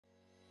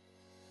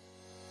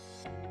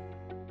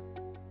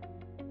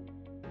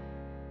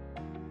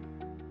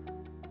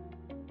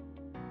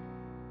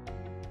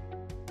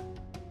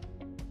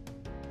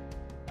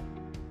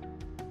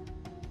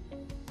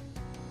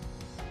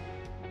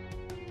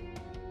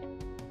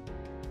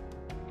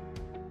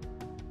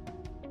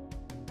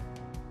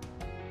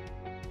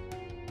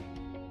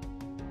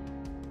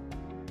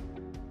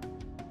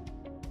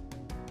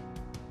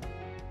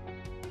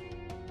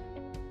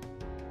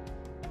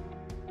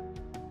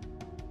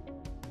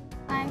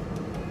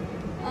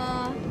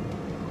Hi.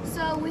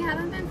 So we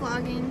haven't been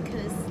vlogging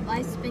because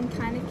life's been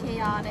kind of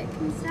chaotic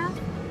and stuff.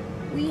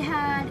 We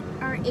had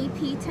our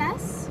AP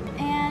tests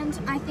and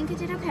I think I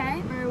did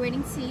okay. We're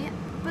waiting to see it.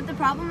 But the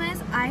problem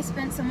is I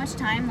spent so much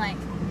time like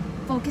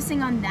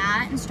focusing on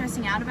that and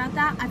stressing out about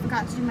that, I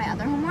forgot to do my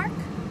other homework.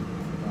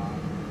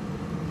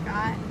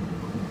 Forgot.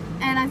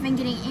 And I've been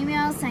getting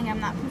emails saying I'm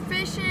not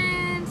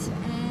proficient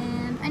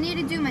and I need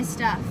to do my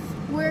stuff.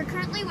 We're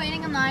currently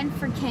waiting in line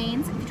for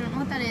Cane's. If you don't know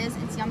what that is,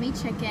 it's yummy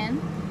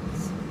chicken.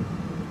 It's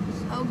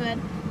so good.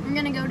 We're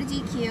gonna go to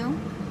DQ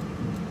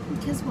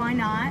because why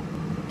not?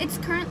 It's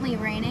currently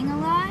raining a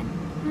lot,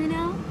 you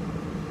know?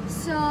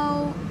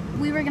 So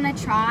we were gonna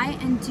try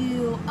and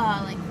do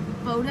a like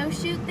photo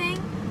shoot thing.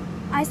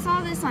 I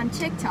saw this on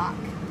TikTok.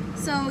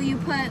 So you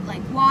put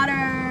like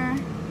water,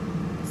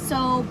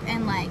 soap,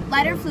 and like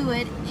lighter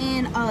fluid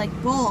in a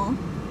like bowl,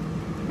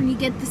 and you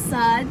get the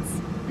suds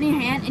in your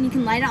hand and you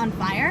can light it on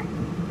fire.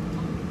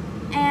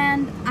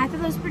 And I thought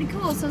that was pretty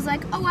cool, so I was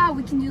like, oh wow,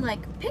 we can do like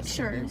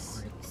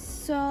pictures.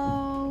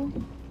 So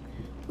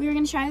we were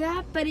gonna try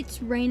that, but it's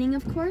raining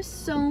of course,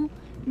 so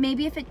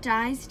maybe if it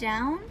dies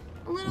down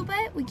a little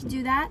bit, we could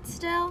do that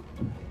still.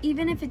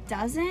 Even if it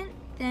doesn't,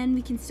 then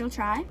we can still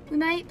try. We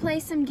might play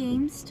some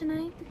games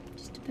tonight,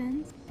 just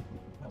depends.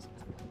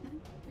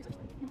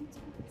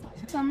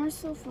 Summer's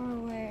so far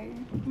away.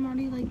 I'm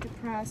already like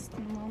depressed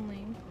and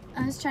lonely.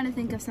 I was trying to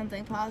think of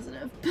something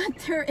positive, but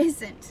there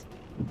isn't.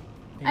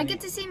 I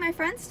get to see my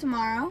friends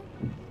tomorrow.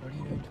 What are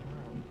you doing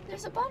tomorrow?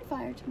 There's a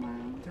bonfire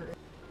tomorrow.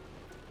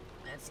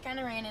 It's kind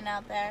of raining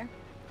out there.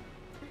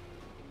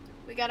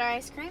 We got our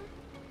ice cream.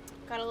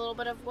 Got a little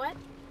bit of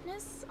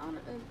wetness on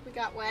it. We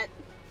got wet.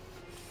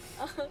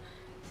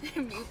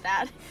 Mute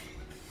that.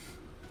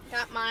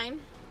 Got mine.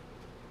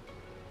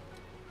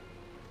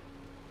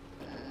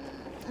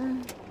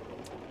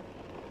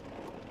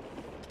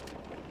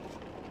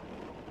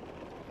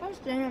 Gosh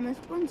damn, my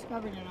spoon's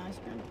covered in ice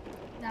cream.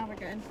 Now we're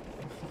good.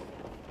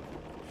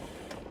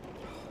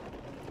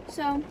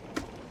 So,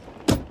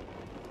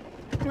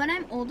 when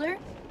I'm older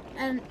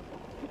and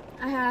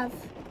I have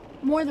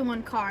more than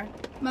one car,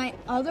 my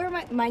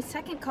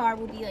second car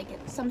will be like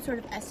some sort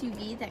of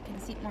SUV that can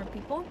seat more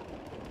people.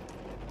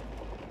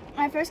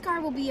 My first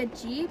car will be a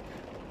Jeep,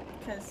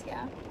 because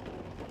yeah,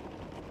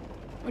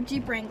 or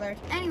Jeep Wrangler.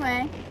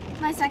 Anyway,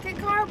 my second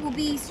car will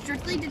be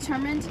strictly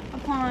determined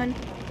upon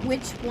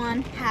which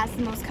one has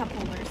the most cup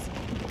holders,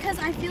 because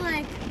I feel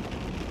like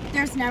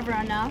there's never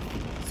enough,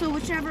 so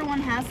whichever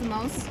one has the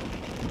most,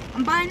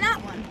 I'm buying that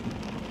one.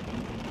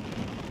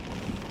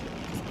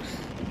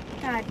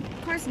 God,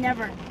 cars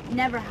never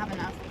have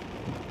enough.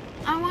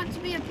 I want to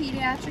be a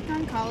pediatric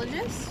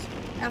oncologist,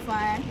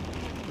 FYI.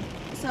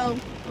 So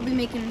I'll be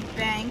making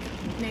bank,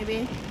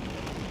 maybe.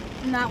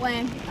 And that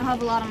way, I'll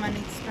have a lot of money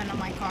to spend on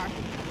my car.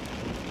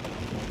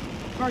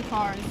 Or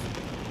cars.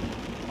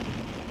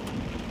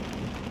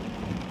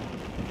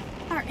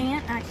 Our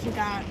aunt actually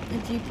got a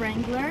Jeep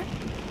Wrangler.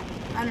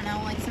 I don't know,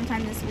 like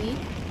sometime this week.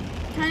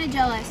 Kind of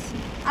jealous.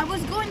 I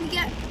was going to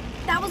get,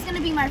 that was going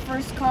to be my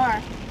first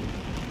car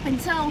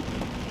until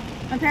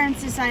my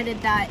parents decided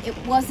that it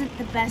wasn't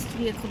the best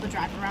vehicle to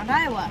drive around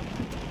Iowa.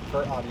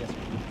 For obvious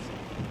reasons.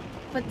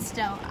 But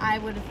still, I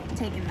would have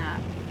taken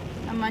that.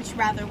 I much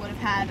rather would have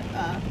had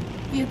a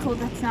vehicle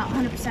that's not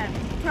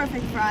 100%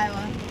 perfect for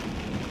Iowa.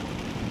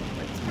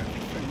 But it's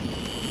perfect for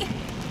me.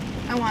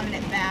 I wanted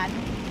it bad.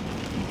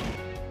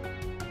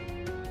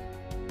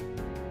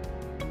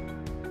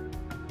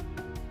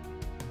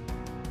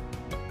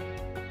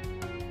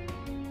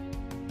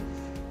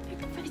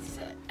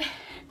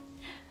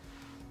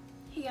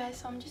 Hey guys,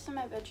 so I'm just in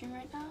my bedroom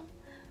right now.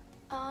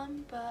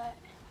 But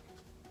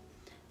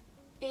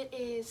it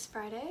is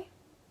Friday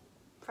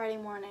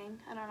morning.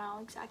 I don't know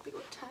exactly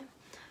what time.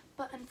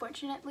 But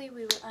unfortunately,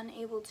 we were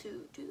unable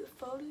to do the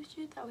photo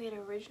shoot that we had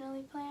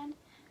originally planned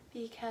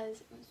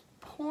because it was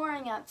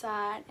pouring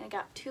outside and it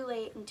got too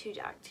late and too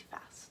dark too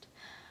fast.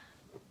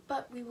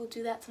 But we will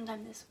do that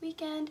sometime this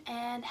weekend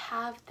and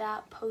have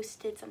that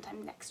posted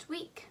sometime next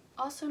week.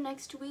 Also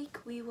next week,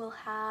 we will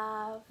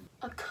have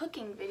a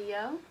cooking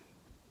video.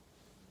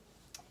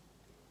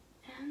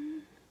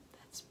 And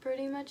that's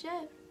pretty much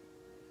it.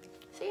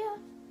 See ya!